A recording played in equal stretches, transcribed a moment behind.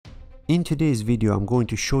In today's video, I'm going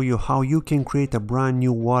to show you how you can create a brand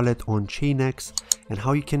new wallet on ChainX and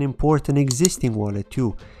how you can import an existing wallet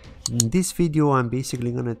too. In this video, I'm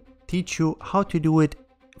basically going to teach you how to do it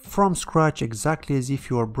from scratch, exactly as if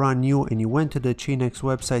you are brand new and you went to the ChainX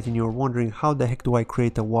website and you're wondering how the heck do I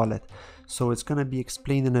create a wallet. So it's going to be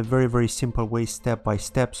explained in a very simple way, step by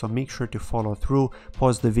step, so make sure to follow through,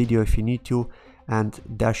 pause the video if you need to, and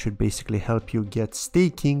that should basically help you get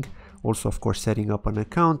staking, also of course setting up an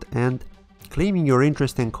account and claiming your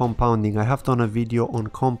interest in compounding. I have done a video on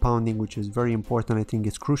compounding, which is very important. I think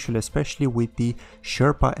it's crucial, especially with the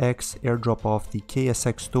SherpaX airdrop of the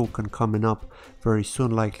KSX token coming up very soon,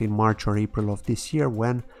 likely in March or April of this year,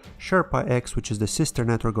 when SherpaX, which is the sister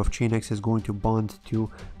network of ChainX, is going to bond to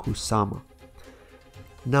Kusama.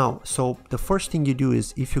 Now, so the first thing you do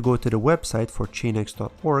is, if you go to the website for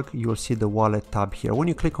chainx.org, you will see the wallet tab here. When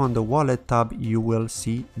you click on the wallet tab, you will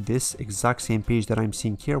see this exact same page that I'm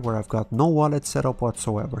seeing here, where I've got no wallet set up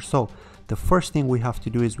whatsoever. So the first thing we have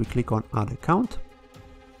to do is we click on add account,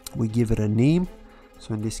 we give it a name.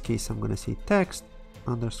 So in this case, I'm going to say text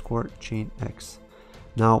underscore ChainX.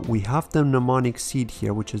 Now we have the mnemonic seed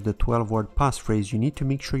here, which is the 12-word passphrase. You need to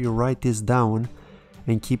make sure you write this down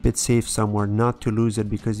and keep it safe somewhere, not to lose it,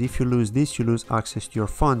 because if you lose this, you lose access to your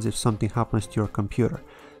funds if something happens to your computer.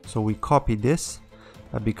 So we copy this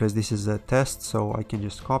because this is a test, so I can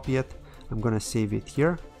just copy it. I'm gonna save it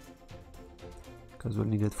here because we'll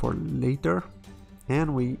need it for later,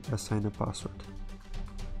 and we assign a password.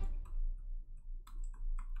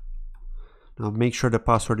 Now make sure the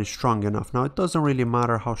password is strong enough. Now it doesn't really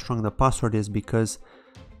matter how strong the password is, because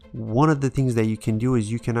one of the things that you can do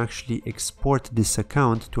is you can actually export this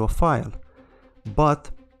account to a file.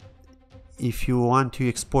 But if you want to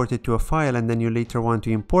export it to a file and then you later want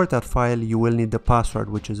to import that file, you will need the password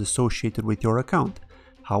which is associated with your account.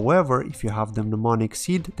 However, if you have the mnemonic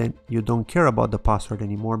seed, then you don't care about the password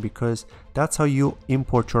anymore, because that's how you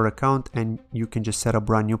import your account and you can just set a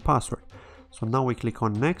brand new password. So now we click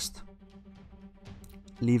on next,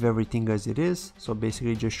 leave everything as it is. So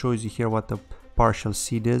basically it just shows you here what the partial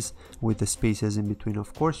seed is with the spaces in between.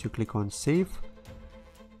 Of course, you click on save,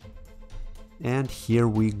 and here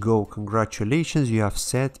we go. Congratulations, you have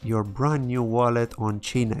set your brand new wallet on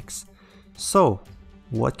ChainX. So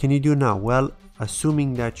what can you do now? Well,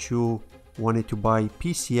 assuming that you wanted to buy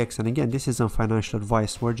PCX, and again, this isn't financial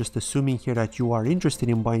advice, we're just assuming here that you are interested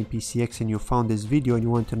in buying PCX and you found this video and you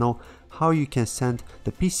want to know how you can send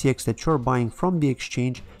the PCX that you're buying from the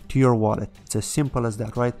exchange to your wallet. It's as simple as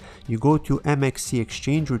that, right? You go to MXC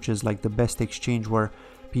exchange, which is like the best exchange where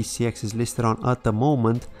PCX is listed on at the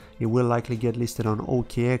moment. It will likely get listed on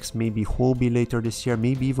OKX, maybe Huobi later this year,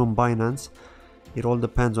 maybe even Binance. It all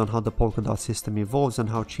depends on how the Polkadot system evolves and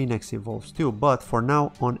how ChainX evolves too. But for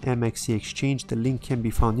now, on MXC exchange, the link can be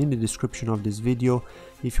found in the description of this video.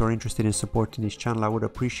 If you're interested in supporting this channel, I would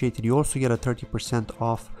appreciate it. You also get a 30%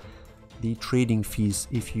 off the trading fees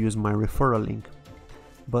if you use my referral link.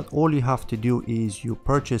 But all you have to do is you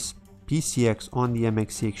purchase PCX on the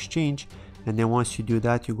MXC exchange, and then once you do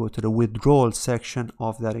that, you go to the withdrawal section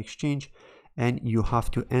of that exchange and you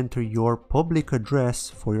have to enter your public address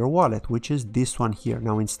for your wallet, which is this one here.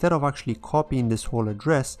 Now, instead of actually copying this whole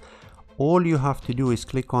address, all you have to do is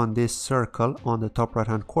click on this circle on the top right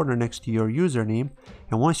hand corner next to your username,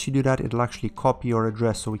 and once you do that, it'll actually copy your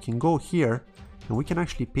address. So we can go here and we can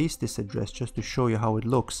actually paste this address just to show you how it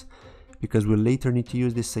looks, because we'll later need to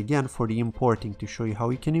use this again for the importing, to show you how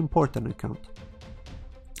you can import an account.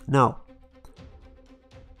 Now,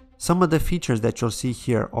 some of the features that you'll see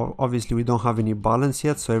here, obviously we don't have any balance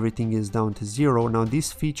yet, so everything is down to zero. Now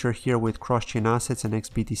this feature here with cross-chain assets and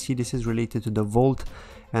XBTC, this is related to the vault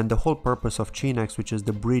and the whole purpose of ChainX, which is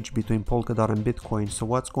the bridge between Polkadot and Bitcoin. So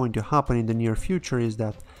what's going to happen in the near future is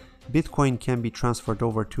that Bitcoin can be transferred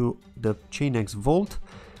over to the ChainX vault,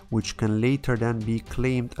 which can later then be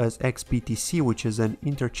claimed as XBTC, which is an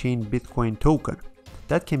interchain Bitcoin token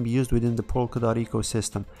that can be used within the Polkadot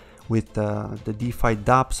ecosystem with the DeFi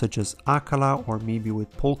dApps such as Akala, or maybe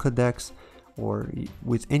with Polkadex, or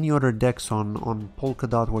with any other DEX on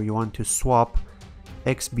Polkadot where you want to swap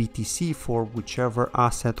XBTC for whichever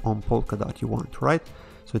asset on Polkadot you want, right?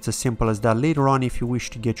 So it's as simple as that. Later on, if you wish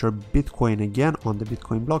to get your Bitcoin again on the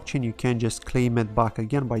Bitcoin blockchain, you can just claim it back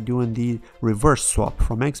again by doing the reverse swap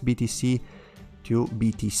from XBTC to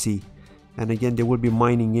BTC. And again, there will be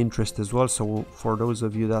mining interest as well. So for those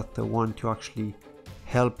of you that want to actually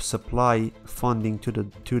help supply funding to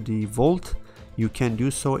the vault, you can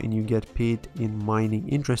do so and you get paid in mining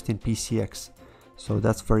interest in PCX. So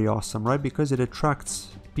that's very awesome, right? Because it attracts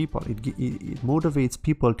people, it motivates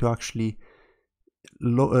people to actually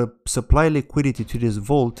supply liquidity to this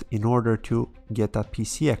vault in order to get that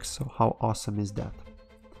PCX. So how awesome is that?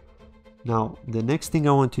 Now, the next thing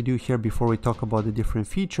I want to do here before we talk about the different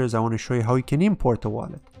features, I want to show you how you can import a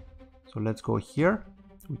wallet. So let's go here.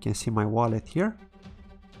 We can see my wallet here.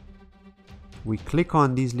 We click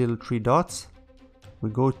on these little three dots.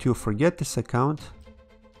 We go to forget this account.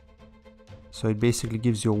 So it basically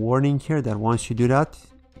gives you a warning here that once you do that,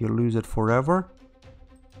 you'll lose it forever.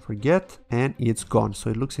 Forget, and it's gone. So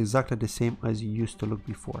it looks exactly the same as it used to look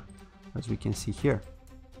before, as we can see here.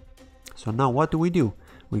 So now what do?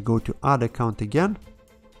 We go to add account again.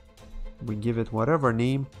 We give it whatever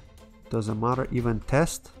name, doesn't matter, even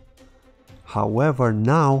test. However,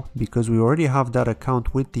 now, because we already have that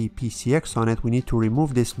account with the PCX on it, we need to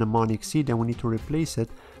remove this mnemonic seed and we need to replace it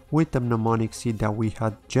with the mnemonic seed that we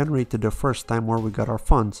had generated the first time where we got our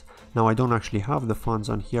funds. Now, I don't actually have the funds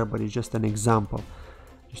on here, but it's just an example,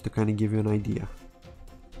 just to kind of give you an idea.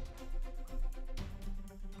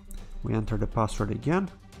 We enter the password again.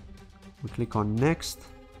 We click on next,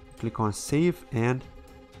 click on save, and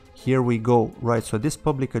here we go. Right, so this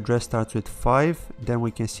public address starts with 5, then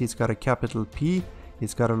we can see it's got a capital P,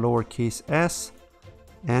 it's got a lowercase s,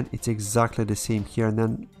 and it's exactly the same here, and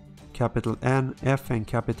then capital N, F, and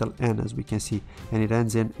capital N, as we can see, and it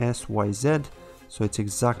ends in SYZ, so it's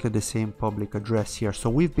exactly the same public address here.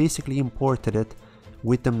 So we've basically imported it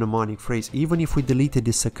with the mnemonic phrase, even if we deleted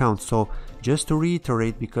this account. So just to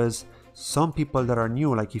reiterate, because some people that are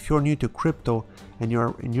new, like if you're new to crypto and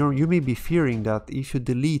you may be fearing that if you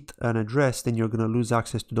delete an address, then you're going to lose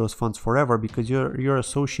access to those funds forever, because you're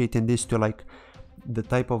associating this to like the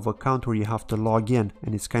type of account where you have to log in,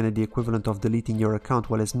 and it's kind of the equivalent of deleting your account.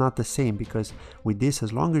 Well, it's not the same, because with this,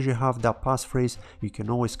 as long as you have that passphrase, you can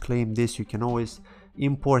always claim this, you can always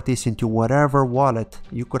import this into whatever wallet.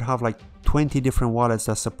 You could have like 20 different wallets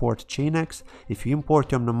that support ChainX. If you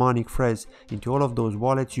import your mnemonic phrase into all of those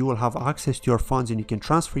wallets, you will have access to your funds, and you can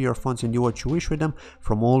transfer your funds and do what you wish with them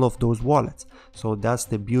from all of those wallets. So that's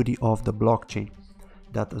the beauty of the blockchain,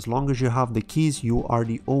 that as long as you have the keys, you are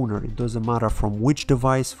the owner. It doesn't matter from which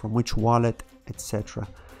device, from which wallet, etc.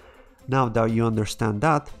 Now that you understand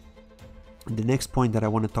that, the next point that I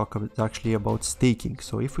want to talk about is actually about staking.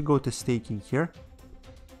 So if we go to staking here,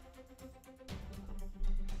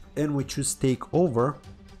 and we choose stake over,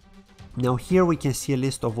 now here we can see a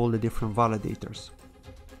list of all the different validators.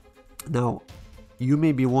 Now you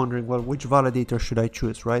may be wondering, well, which validator should I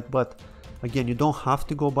choose, right? But again, you don't have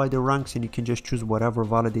to go by the ranks, and you can just choose whatever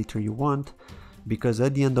validator you want, because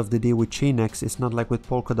at the end of the day with ChainX, it's not like with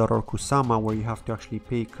Polkadot or Kusama where you have to actually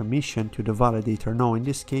pay commission to the validator. No, in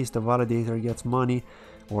this case, the validator gets money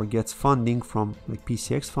or gets funding from like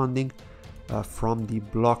PCX funding, from the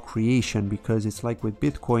block creation, because it's like with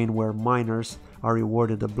Bitcoin where miners are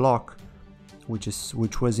rewarded a block, which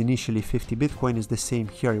was initially 50 Bitcoin, is the same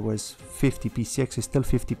here. It was 50 PCX, it's still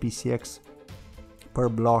 50 PCX per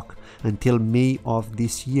block until May of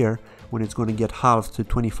this year, when it's going to get halved to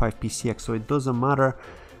 25 PCX. So it doesn't matter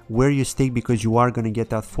where you stake, because you are going to get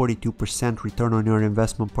that 42% return on your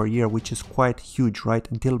investment per year, which is quite huge, right?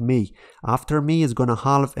 Until May. After May, it's going to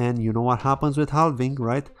halve, and you know what happens with halving,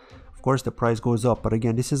 right? Of course, the price goes up. But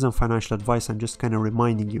again, this isn't financial advice, I'm just kind of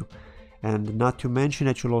reminding you. And not to mention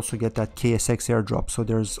that you'll also get that KSX airdrop. So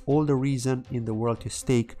there's all the reason in the world to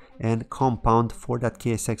stake and compound for that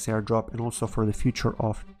KSX airdrop, and also for the future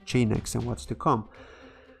of ChainX and what's to come.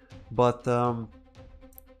 But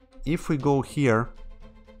if we go here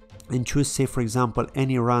and choose, say for example,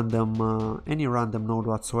 any random node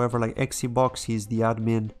whatsoever, like Xbox, he's the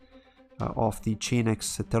admin of the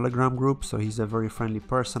ChainX Telegram group, so he's a very friendly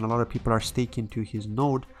person. A lot of people are staking to his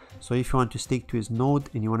node. So if you want to stake to his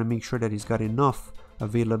node and you want to make sure that he's got enough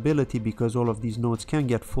availability, because all of these nodes can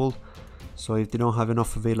get full, so if they don't have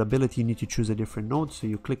enough availability, you need to choose a different node. So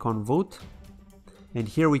you click on vote, and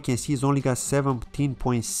here we can see he's only got 17.6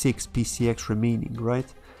 PCX remaining,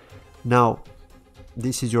 right? Now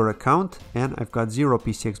this is your account, and I've got 0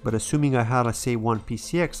 PCX, but assuming I had, let's say, 1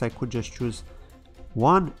 PCX, I could just choose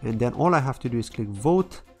 1, and then all I have to do is click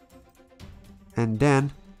vote, and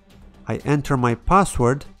then I enter my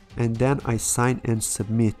password, and then I sign and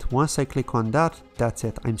submit. Once I click on that, that's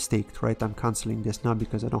it, I'm staked, right? I'm canceling this now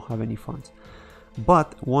because I don't have any funds.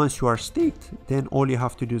 But once you are staked, then all you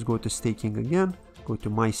have to do is go to staking again, go to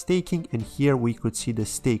my staking, and here we could see the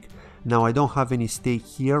stake. Now I don't have any stake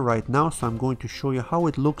here right now, so I'm going to show you how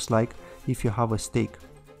it looks like if you have a stake.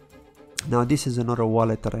 Now this is another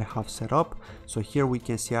wallet that I have set up. So here we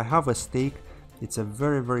can see I have a stake. It's a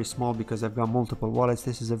very small, because I've got multiple wallets.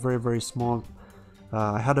 This is a very small,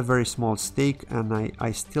 I had a very small stake, and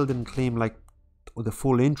I still didn't claim like the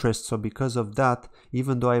full interest. So because of that,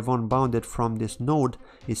 even though I've unbounded from this node,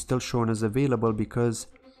 it's still shown as available because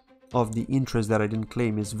of the interest that I didn't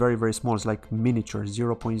claim. Is very, very small. It's like miniature,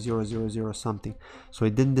 0.000 something. So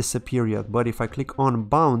it didn't disappear yet. But if I click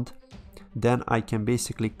unbound, then I can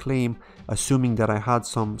basically claim, assuming that I had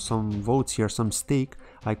some votes here, some stake,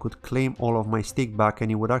 I could claim all of my stake back, and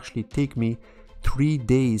it would actually take me 3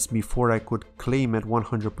 days before I could claim it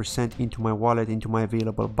 100% into my wallet, into my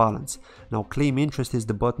available balance. Now, claim interest is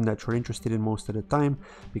the button that you're interested in most of the time,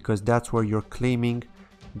 because that's where you're claiming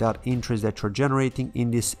that interest that you're generating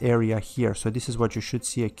in this area here. So this is what you should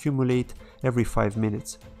see accumulate every 5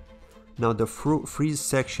 minutes. Now the freeze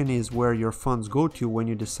section is where your funds go to when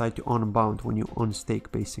you decide to unbound, when you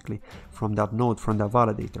unstake basically from that node, from that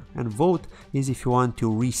validator. And vote is if you want to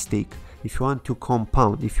restake, if you want to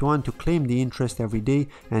compound, if you want to claim the interest every day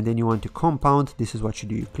and then you want to compound, this is what you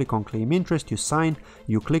do. You click on claim interest, you sign,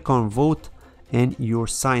 you click on vote, and you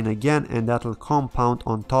sign again, and that will compound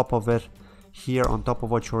on top of it here, on top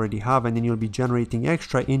of what you already have, and then you'll be generating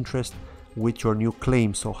extra interest with your new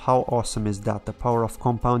claim. So how awesome is that? The power of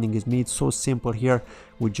compounding is made so simple here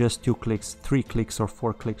with just 2 clicks, 3 clicks, or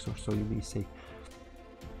 4 clicks, or so you may say.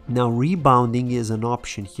 Now rebounding is an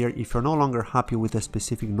option here if you're no longer happy with a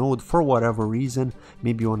specific node for whatever reason.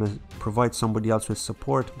 Maybe you want to provide somebody else with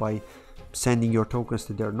support by sending your tokens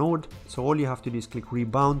to their node. So all you have to do is click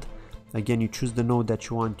rebound. Again, you choose the node that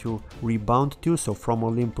you want to rebound to. So from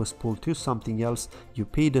Olympus pool to something else, you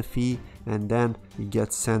pay the fee and then it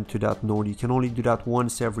gets sent to that node. You can only do that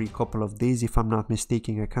once every couple of days if I'm not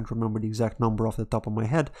mistaken. I can't remember the exact number off the top of my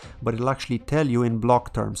head, but it'll actually tell you in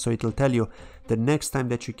block terms. So it'll tell you the next time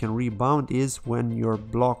that you can rebound is when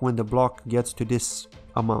the block gets to this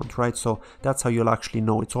amount, right? So that's how you'll actually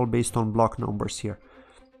know. It's all based on block numbers here.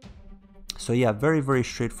 So yeah, very, very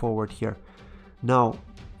straightforward here. Now,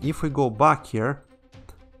 if we go back here,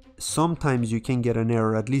 sometimes you can get an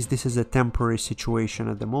error. At least this is a temporary situation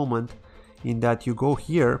at the moment, in that you go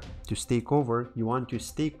here to stake over, you want to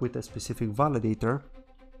stake with a specific validator.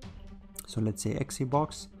 So let's say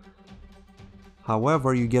XEbox.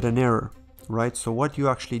 However, you get an error, right? So what you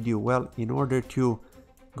actually do, well, in order to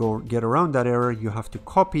get around that error, you have to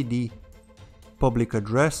copy the public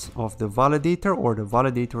address of the validator or the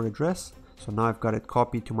validator address. So now I've got it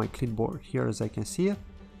copied to my clipboard here as I can see it.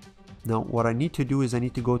 Now what I need to do is I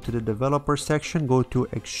need to go to the developer section, go to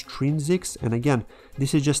extrinsics, and again,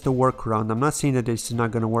 this is just a workaround. I'm not saying that this is not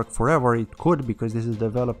going to work forever. It could, because this is the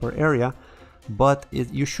developer area, but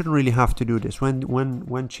you shouldn't really have to do this. When the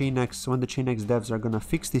ChainX devs are going to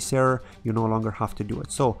fix this error, you no longer have to do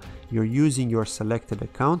it. So you're using your selected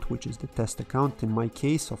account, which is the test account in my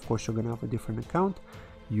case. Of course, you're going to have a different account.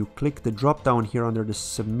 You click the drop down here under the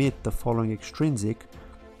submit the following extrinsic,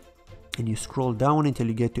 and you scroll down until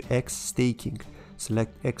you get to X staking.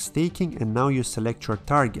 Select X staking, and now you select your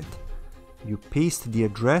target. You paste the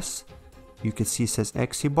address. You can see it says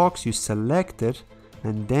XEbox. You select it,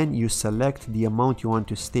 and then you select the amount you want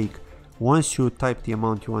to stake. Once you type the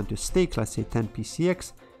amount you want to stake, let's say 10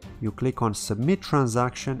 PCX, you click on submit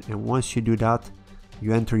transaction, and once you do that,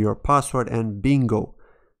 you enter your password, and bingo,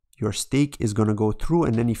 your stake is going to go through.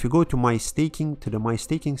 And then if you go to my staking, to the my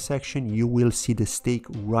staking section, you will see the stake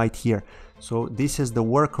right here. So this is the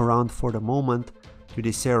workaround for the moment to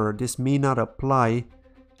this error. This may not apply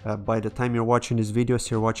by the time you're watching this video.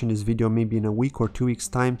 So you're watching this video maybe in a week or 2 weeks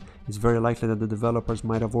time. It's very likely that the developers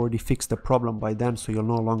might have already fixed the problem by then, so you'll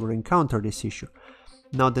no longer encounter this issue.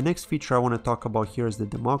 Now the next feature I want to talk about here is the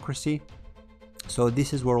democracy. So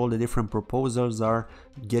this is where all the different proposals are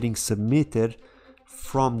getting submitted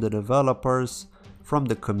from the developers, from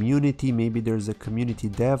the community. Maybe there's a community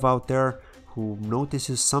dev out there who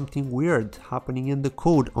notices something weird happening in the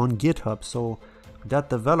code on GitHub. So that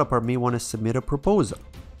developer may want to submit a proposal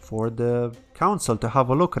for the council to have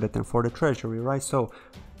a look at it, and for the treasury, right? So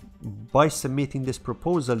by submitting this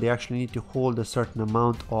proposal, they actually need to hold a certain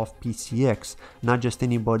amount of PCX. Not just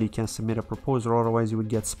anybody can submit a proposal, otherwise you would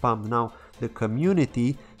get spammed. Now the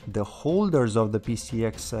community, the holders of the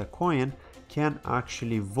PCX coin, can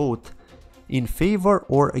actually vote in favor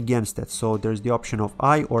or against it. So there's the option of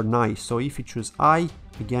aye or nay. So if you choose aye,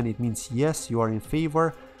 again, it means yes, you are in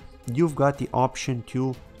favor. You've got the option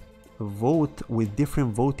to vote with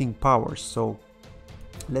different voting powers. So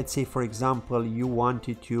let's say, for example, you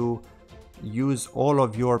wanted to use all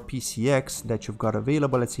of your PCX that you've got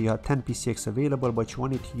available. Let's say you have 10 PCX available, but you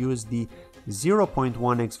wanted to use the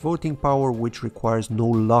 0.1x voting power, which requires no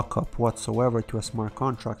lockup whatsoever to a smart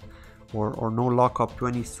contract, or no lockup to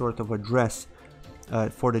any sort of address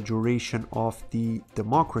for the duration of the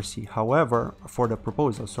democracy. However, for the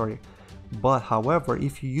proposal, sorry. But however,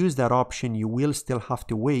 if you use that option, you will still have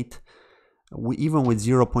to wait. Even with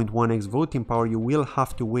 0.1x voting power, you will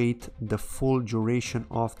have to wait the full duration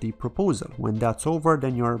of the proposal. When that's over,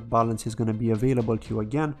 then your balance is going to be available to you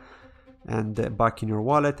again and back in your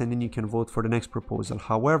wallet, and then you can vote for the next proposal.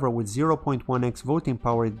 However, with 0.1x voting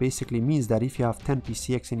power, it basically means that if you have 10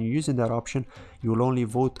 PCX and you're using that option, you will only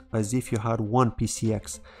vote as if you had 1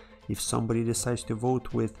 PCX. If somebody decides to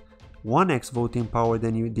vote with 1x voting power,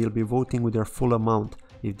 then they'll be voting with their full amount.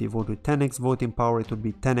 If they vote with 10x voting power, it would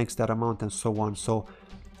be 10x that amount, and so on. So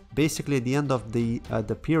basically at the end of the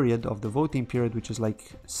period of the voting period, which is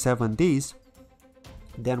like 7 days,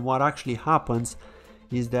 then what actually happens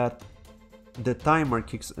is that the timer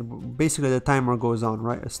the timer goes on,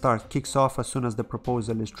 right? Kicks off as soon as the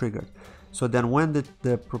proposal is triggered. So then when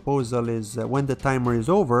the proposal is when the timer is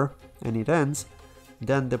over and it ends,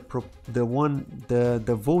 then the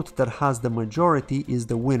vote that has the majority is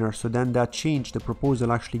the winner. So then the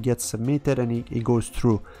proposal actually gets submitted and it goes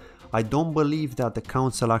through. I don't believe that the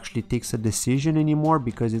council actually takes a decision anymore,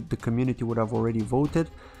 because the community would have already voted.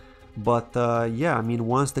 But yeah, I mean,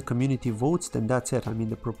 once the community votes, then that's it. I mean,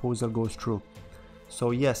 the proposal goes through.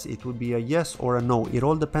 So yes, it would be a yes or a no. It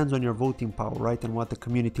all depends on your voting power, right? And what the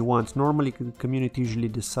community wants. Normally the community usually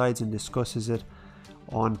decides and discusses it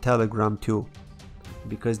on Telegram too,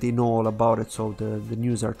 because they know all about it. So the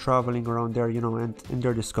news are traveling around there, you know, and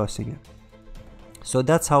they're discussing it. So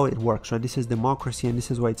that's how it works, right? This is democracy, and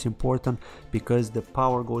this is why it's important, because the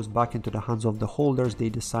power goes back into the hands of the holders. They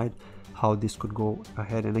decide how this could go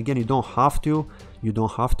ahead. And again, you don't have to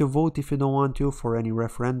vote if you don't want to for any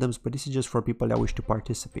referendums, but this is just for people that wish to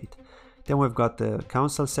participate. Then we've got the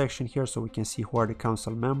council section here, so we can see who are the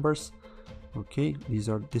council members. Okay,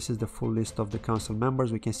 this is the full list of the council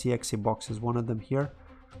members. We can see Xbox is one of them here,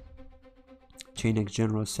 ChainX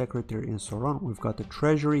General Secretary, and so on. We've got the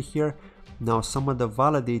Treasury here. Now some of the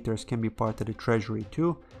validators can be part of the Treasury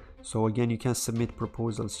too. So again, you can submit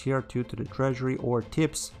proposals here too to the Treasury, or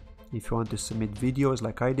tips. If you want to submit videos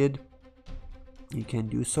like I did, you can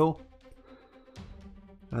do so.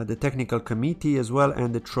 The technical committee as well,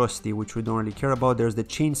 and the trustee, which we don't really care about. There's the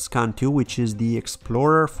chain scan too, which is the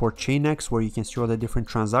explorer for ChainX, where you can see all the different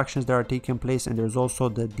transactions that are taking place. And there's also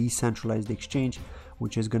the decentralized exchange,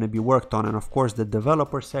 which is going to be worked on. And of course the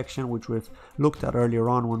developer section, which we've looked at earlier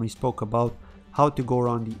on when we spoke about how to go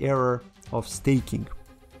around the error of staking.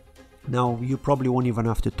 Now you probably won't even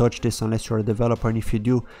have to touch this unless you're a developer, and if you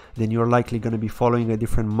do, then you're likely going to be following a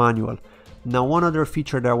different manual. Now one other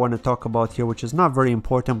feature that I want to talk about here, which is not very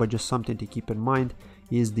important but just something to keep in mind,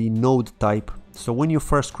 is the node type. So when you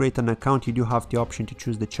first create an account, you do have the option to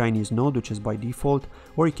choose the Chinese node, which is by default,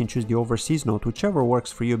 or you can choose the overseas node, whichever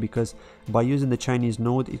works for you, because by using the Chinese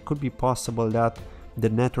node, it could be possible that the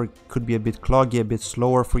network could be a bit cloggy, a bit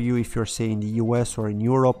slower for you if you're, say, in the US or in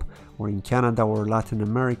Europe or in Canada or Latin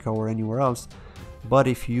America or anywhere else. But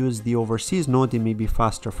if you use the overseas node, it may be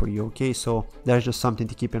faster for you. Okay, so that's just something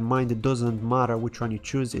to keep in mind. It doesn't matter which one you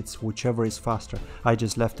choose, it's whichever is faster. I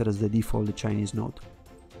just left it as the default, the Chinese node.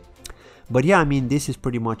 But yeah, I mean, this is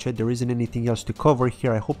pretty much it. There isn't anything else to cover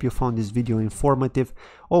here. I hope you found this video informative.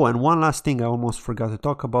 Oh, and one last thing I almost forgot to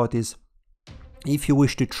talk about is, if you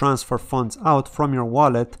wish to transfer funds out from your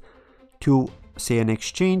wallet to, say, an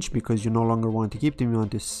exchange, because you no longer want to keep them, you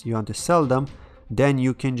want to sell them, then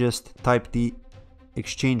you can just type the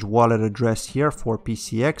exchange wallet address here for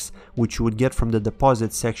PCX, which you would get from the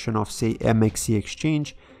deposit section of, say, MXC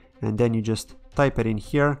exchange, and then you just type it in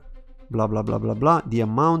here, blah blah blah blah blah, the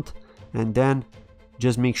amount, and then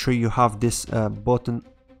just make sure you have this button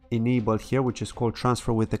enabled here, which is called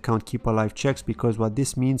transfer with account keep alive checks, because what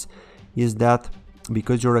this means is that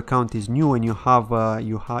because your account is new and you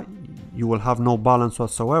will have no balance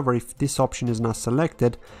whatsoever, if this option is not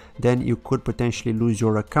selected, then you could potentially lose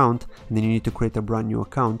your account, and then you need to create a brand new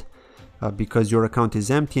account because your account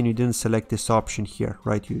is empty and you didn't select this option here,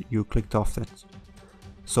 right? You clicked off it.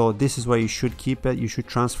 So this is why you should keep it. You should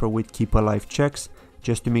transfer with keep alive checks,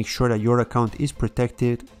 just to make sure that your account is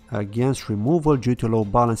protected against removal due to low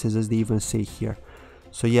balances, as they even say here.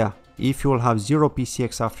 So yeah, if you will have 0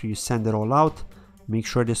 PCX after you send it all out, make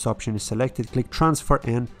sure this option is selected, click transfer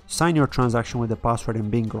and sign your transaction with the password, and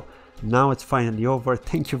bingo. Now it's finally over.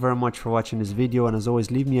 Thank you very much for watching this video, and as always,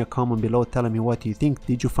 leave me a comment below telling me what you think.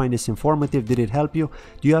 Did you find this informative? Did it help you?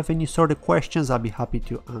 Do you have any sort of questions? I'll be happy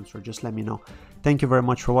to answer. Just let me know. Thank you very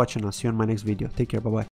much for watching. I'll see you in my next video. Take care. Bye bye.